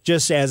again,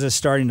 just as it's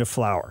starting to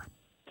flower.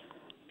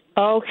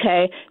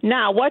 Okay.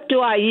 Now, what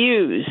do I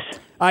use?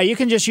 You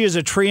can just use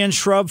a tree and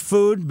shrub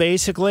food,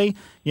 basically.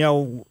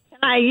 Can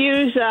I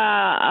use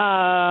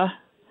a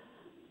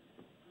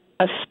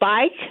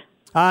spike?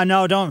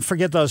 No, don't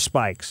forget those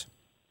spikes.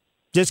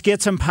 Just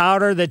get some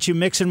powder that you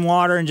mix in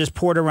water and just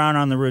pour it around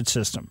on the root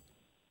system.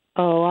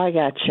 Oh, I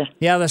gotcha.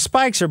 Yeah, the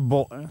spikes are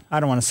bull. I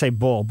don't want to say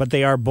bull, but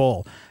they are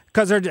bull.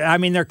 Because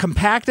they're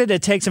compacted.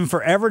 It takes them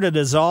forever to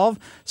dissolve.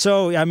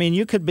 So,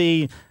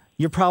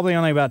 you're probably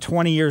only about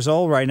 20 years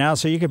old right now,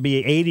 so you could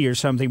be 80 or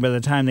something by the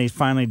time they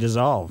finally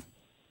dissolve.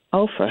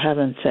 Oh, for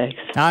heaven's sakes.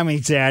 I'm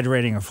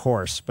exaggerating, of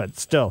course, but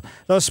still,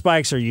 those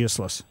spikes are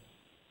useless.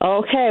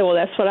 Okay, well,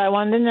 that's what I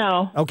wanted to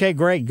know. Okay,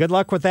 great. Good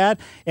luck with that.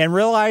 And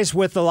realize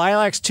with the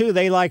lilacs, too,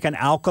 they like an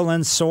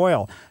alkaline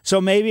soil.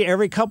 So maybe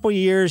every couple of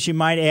years you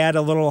might add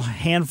a little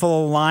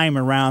handful of lime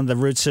around the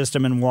root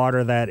system and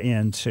water that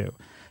in, too.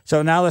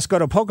 So now let's go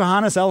to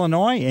Pocahontas,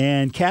 Illinois,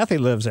 and Kathy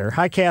lives there.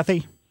 Hi,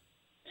 Kathy.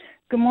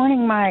 Good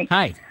morning, Mike.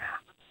 Hi.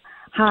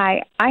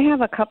 Hi. I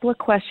have a couple of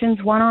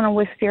questions, one on a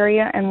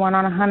wisteria and one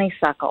on a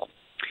honeysuckle.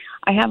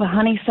 I have a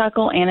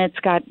honeysuckle, and it's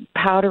got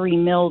powdery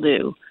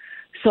mildew.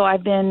 So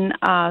I've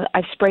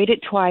sprayed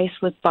it twice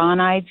with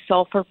Bonide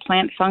sulfur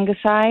plant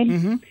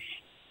fungicide,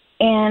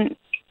 and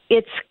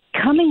it's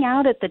coming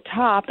out at the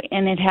top,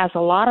 and it has a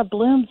lot of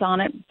blooms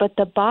on it, but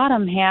the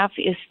bottom half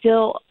is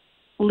still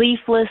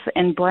leafless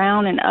and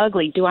brown and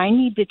ugly. Do I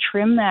need to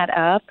trim that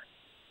up?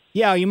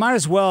 Yeah, you might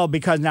as well,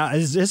 because now,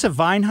 is this a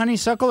vine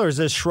honeysuckle or is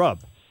this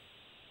shrub?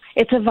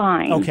 It's a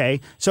vine.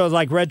 Okay, so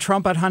like red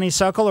trumpet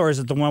honeysuckle, or is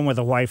it the one with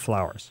the white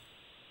flowers?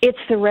 It's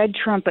the red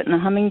trumpet, and the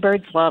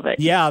hummingbirds love it.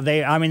 Yeah,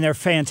 they're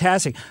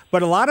fantastic.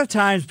 But a lot of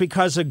times,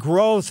 because the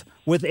growth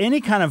with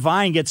any kind of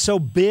vine gets so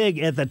big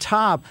at the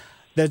top,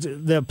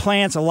 the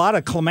plants, a lot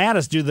of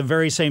clematis do the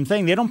very same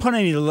thing. They don't put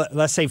any,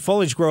 let's say,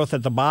 foliage growth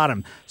at the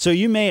bottom. So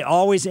you may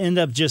always end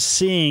up just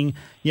seeing,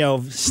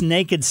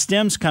 naked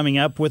stems coming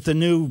up with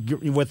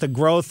the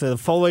growth, the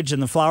foliage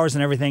and the flowers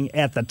and everything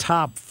at the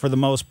top for the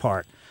most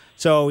part.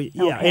 So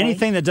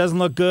anything that doesn't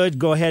look good,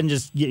 go ahead and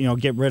just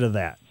get rid of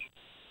that.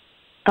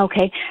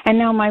 Okay, and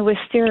now my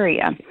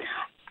wisteria.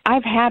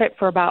 I've had it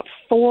for about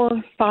 4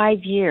 or 5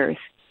 years,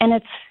 and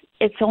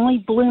it's only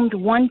bloomed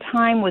one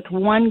time with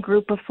one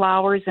group of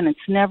flowers, and it's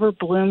never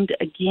bloomed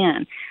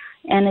again.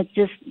 And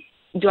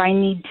do I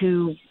need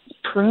to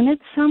prune it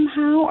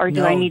somehow, or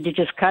do I need to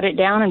just cut it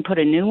down and put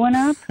a new one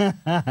up?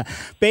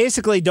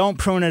 Basically, don't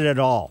prune it at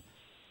all.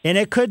 And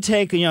it could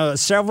take,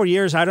 several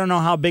years. I don't know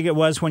how big it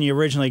was when you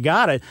originally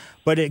got it,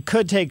 but it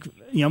could take,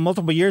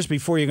 multiple years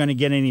before you're going to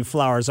get any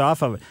flowers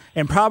off of it.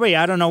 And probably,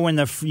 I don't know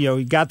when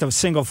you got the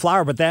single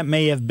flower, but that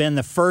may have been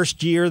the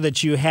first year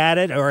that you had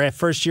it, or at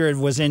first year it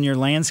was in your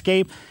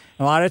landscape.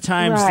 A lot of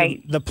times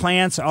the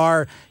plants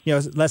are,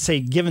 let's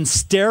say, given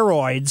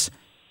steroids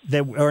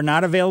that are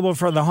not available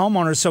for the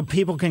homeowners, so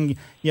people can,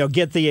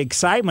 get the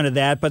excitement of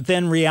that. But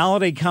then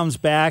reality comes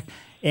back,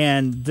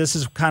 and this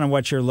is kind of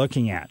what you're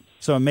looking at.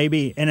 So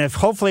maybe, and if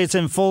hopefully it's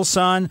in full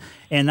sun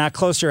and not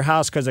close to your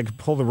house, because it could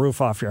pull the roof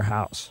off your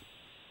house.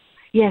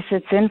 Yes,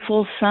 it's in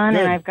full sun,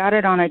 and I've got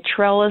it on a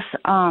trellis,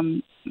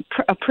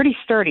 a pretty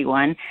sturdy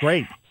one.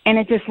 Great. And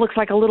it just looks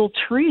like a little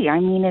tree.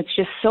 I mean, it's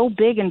just so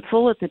big and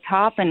full at the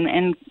top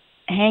and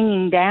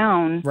hanging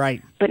down.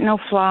 Right. But no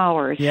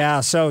flowers.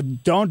 Yeah, so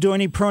don't do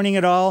any pruning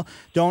at all.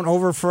 Don't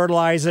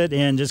over-fertilize it,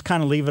 and just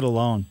kind of leave it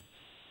alone.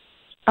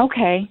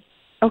 Okay.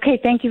 Okay,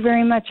 thank you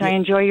very much. I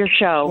enjoy your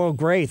show. Well,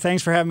 great.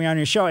 Thanks for having me on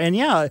your show. And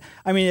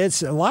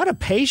it's a lot of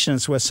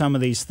patience with some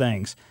of these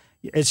things.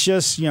 It's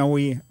just,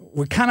 we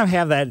kind of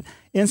have that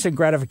instant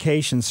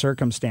gratification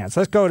circumstance.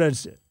 Let's go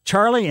to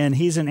Charlie, and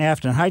he's in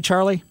Afton. Hi,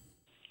 Charlie.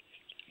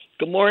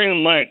 Good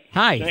morning, Mike.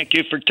 Hi. Thank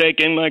you for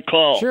taking my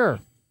call. Sure.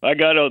 I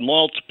got a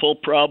multiple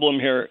problem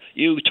here.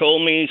 You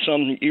told me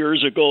some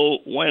years ago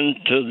when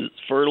to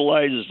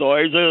fertilize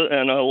zoysia,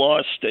 and I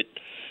lost it.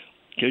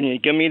 Can you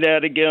give me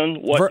that again?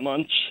 What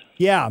months?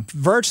 Yeah,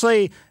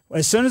 virtually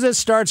as soon as it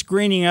starts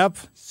greening up,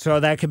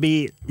 so that could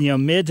be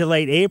mid to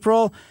late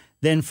April,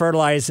 then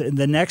fertilize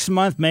the next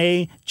month,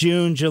 May,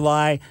 June,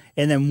 July,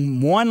 and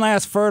then one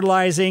last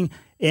fertilizing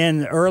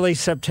in early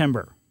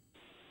September.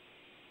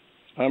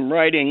 I'm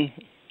writing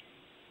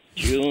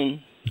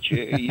June,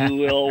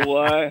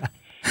 July.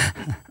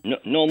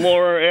 No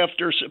more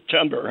after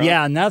September. Huh?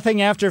 Yeah,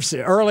 nothing after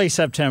early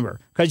September,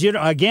 because you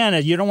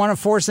don't want to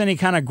force any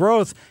kind of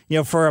growth,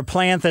 for a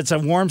plant that's a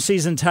warm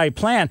season type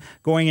plant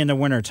going into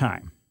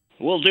wintertime.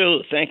 Will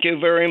do. Thank you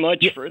very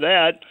much for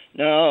that.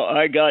 Now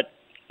I got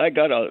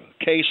a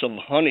case of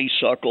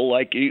honeysuckle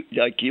like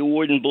you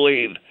wouldn't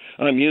believe.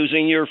 I'm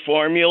using your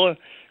formula.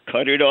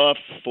 Cut it off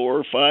 4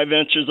 or 5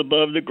 inches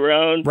above the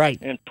ground, right,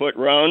 and put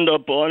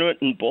Roundup on it,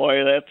 and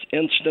boy, that's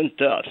instant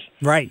death.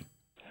 Right.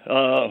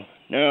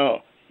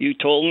 Now, you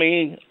told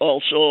me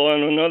also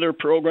on another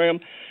program,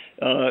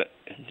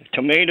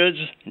 tomatoes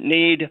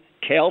need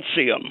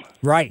calcium.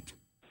 Right.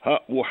 How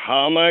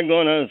am I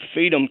going to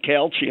feed them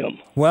calcium?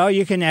 Well,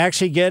 you can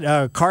actually get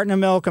a carton of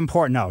milk and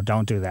pour. No,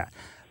 don't do that.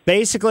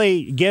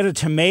 Basically, get a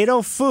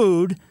tomato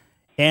food,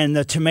 and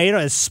the tomato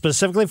is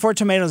specifically for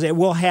tomatoes. It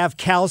will have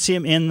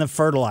calcium in the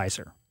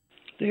fertilizer.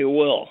 They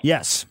will?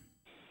 Yes.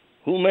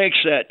 Who makes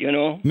that,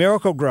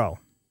 Miracle Grow.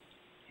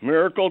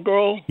 Miracle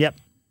Grow? Yep.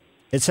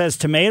 It says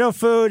tomato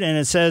food, and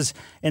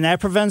and that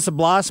prevents the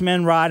blossom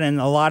end rot and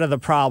a lot of the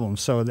problems.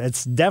 So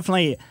it's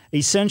definitely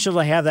essential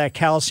to have that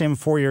calcium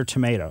for your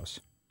tomatoes.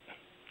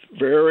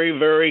 Very,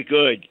 very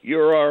good.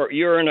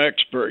 You're an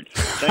expert.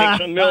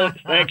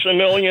 Thanks a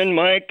million,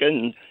 Mike,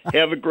 and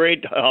have a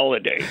great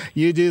holiday.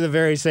 You do the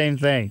very same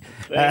thing.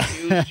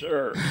 Thank you,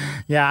 sir.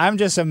 Yeah, I'm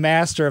just a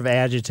master of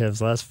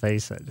adjectives, let's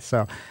face it.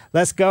 So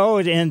let's go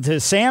into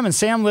Sam, and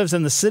Sam lives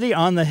in the city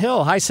on the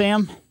hill. Hi,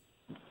 Sam.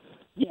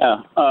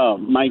 Yeah,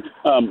 Mike,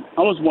 I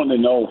was wanting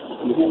to know,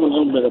 we have a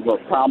little bit of a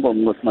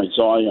problem with my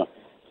Zoya.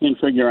 Can't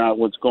figure out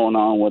what's going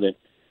on with it.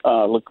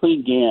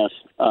 Laclede Gas,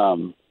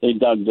 they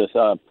dug this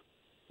up,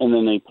 and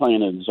then they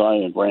planted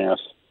Zoya grass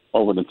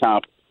over the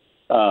top.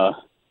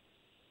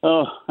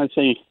 I'd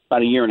say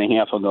about a year and a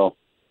half ago.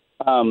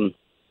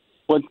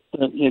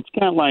 It's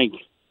got like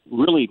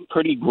really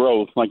pretty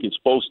growth, like it's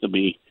supposed to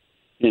be,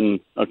 in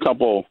a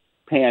couple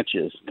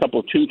patches,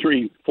 2,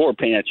 3, 4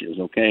 patches,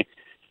 okay?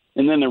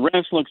 And then the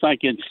rest looks like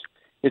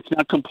it's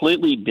not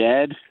completely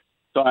dead,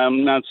 so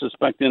I'm not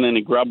suspecting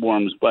any grub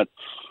worms, but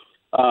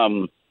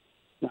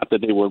not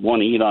that they would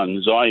want to eat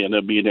on Zoya.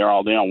 They'll be there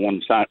all day on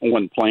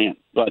one plant.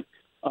 But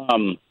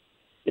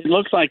it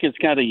looks like it's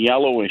got a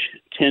yellowish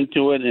tint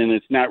to it, and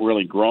it's not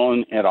really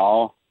growing at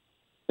all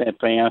that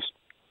fast.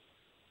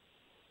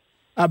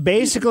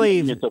 Basically,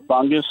 it's a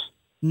fungus.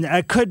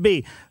 It could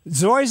be.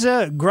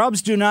 Zoysia,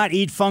 grubs do not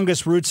eat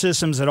fungus root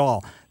systems at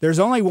all. There's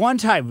only one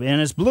type, and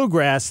it's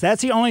bluegrass.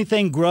 That's the only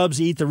thing grubs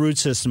eat the root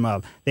system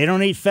of. They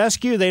don't eat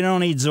fescue. They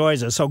don't eat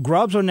zoysia. So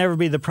grubs will never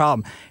be the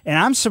problem. And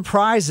I'm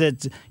surprised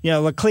that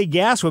Laclede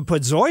Gas would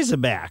put zoysia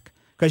back,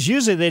 because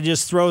usually they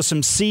just throw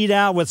some seed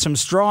out with some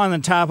straw on the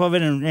top of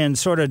it and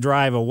sort of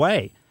drive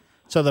away.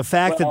 So the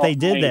fact that they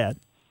did that.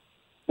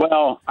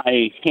 Well,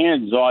 I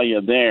had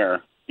Zoya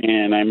there,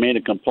 and I made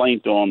a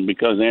complaint to them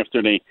because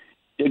after they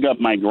dig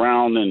up my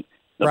ground and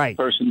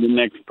the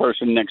next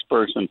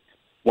person,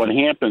 what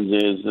happens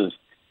is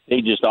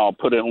they just all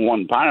put it in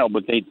one pile,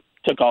 but they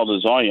took all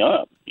the Zoya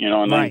up,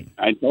 and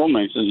I told them,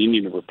 I said, you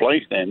need to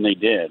replace that, and they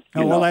did.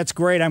 Well, that's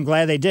great. I'm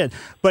glad they did.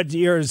 But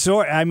your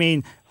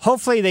Zoya,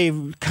 hopefully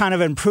they've kind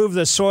of improved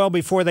the soil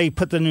before they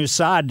put the new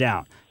sod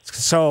down.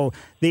 So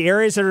the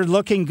areas that are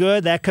looking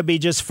good, that could be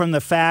just from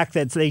the fact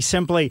that they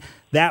simply,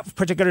 that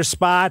particular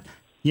spot,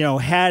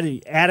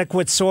 had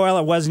adequate soil.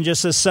 It wasn't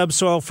just a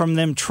subsoil from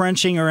them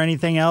trenching or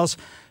anything else.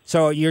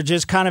 So you're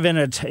just kind of in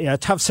a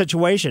tough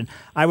situation.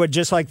 I would,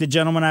 just like the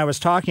gentleman I was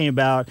talking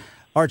about,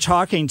 are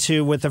talking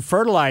to with the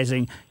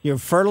fertilizing. You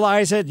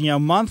fertilize it,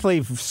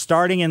 monthly,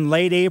 starting in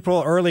late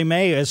April, early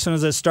May, as soon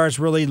as it starts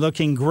really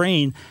looking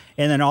green,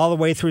 and then all the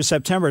way through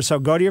September. So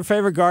go to your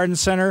favorite garden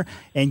center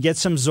and get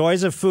some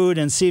Zoysia food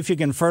and see if you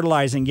can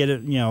fertilize and get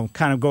it,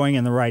 kind of going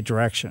in the right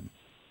direction.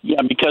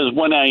 Yeah, because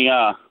when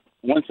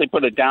once they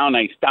put it down,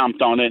 I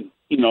stomped on it,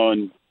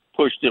 and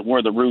pushed it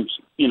where the roots,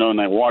 and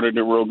I watered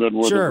it real good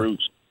where the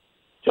roots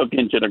took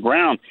into the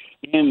ground.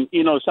 And,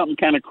 something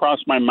kind of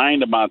crossed my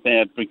mind about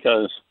that,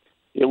 because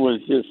it was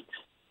just,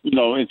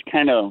 it's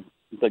kind of,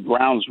 the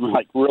ground's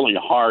like really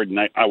hard, and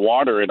I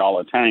water it all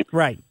the time.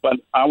 Right. But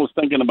I was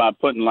thinking about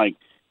putting like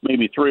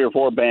maybe 3 or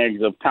 4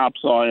 bags of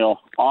topsoil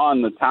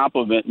on the top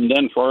of it and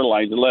then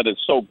fertilize it, let it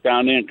soak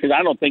down in, because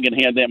I don't think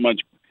it had that much.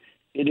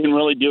 It didn't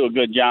really do a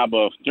good job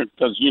of,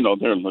 because,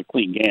 they're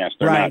Laclede Gas.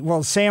 Right.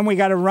 Well, Sam, we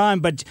got to run,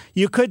 but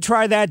you could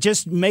try that.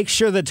 Just make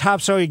sure the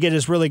topsoil you get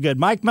is really good.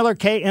 Mike Miller,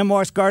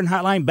 KMOX Garden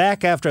Hotline,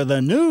 back after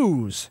the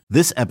news.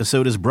 This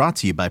episode is brought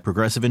to you by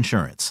Progressive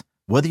Insurance.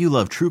 Whether you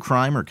love true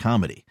crime or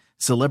comedy,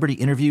 celebrity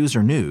interviews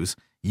or news,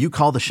 you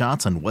call the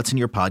shots on what's in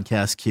your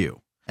podcast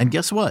queue. And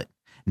guess what?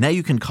 Now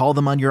you can call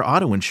them on your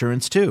auto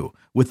insurance, too,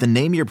 with the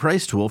Name Your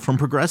Price tool from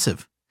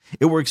Progressive.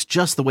 It works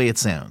just the way it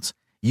sounds.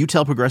 You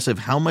tell Progressive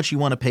how much you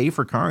want to pay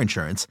for car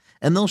insurance,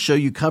 and they'll show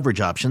you coverage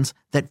options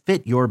that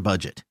fit your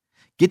budget.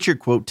 Get your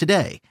quote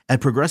today at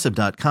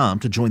Progressive.com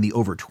to join the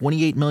over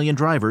 28 million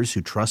drivers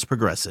who trust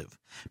Progressive.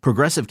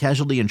 Progressive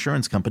Casualty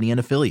Insurance Company and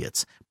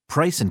Affiliates.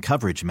 Price and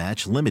coverage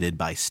match limited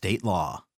by state law.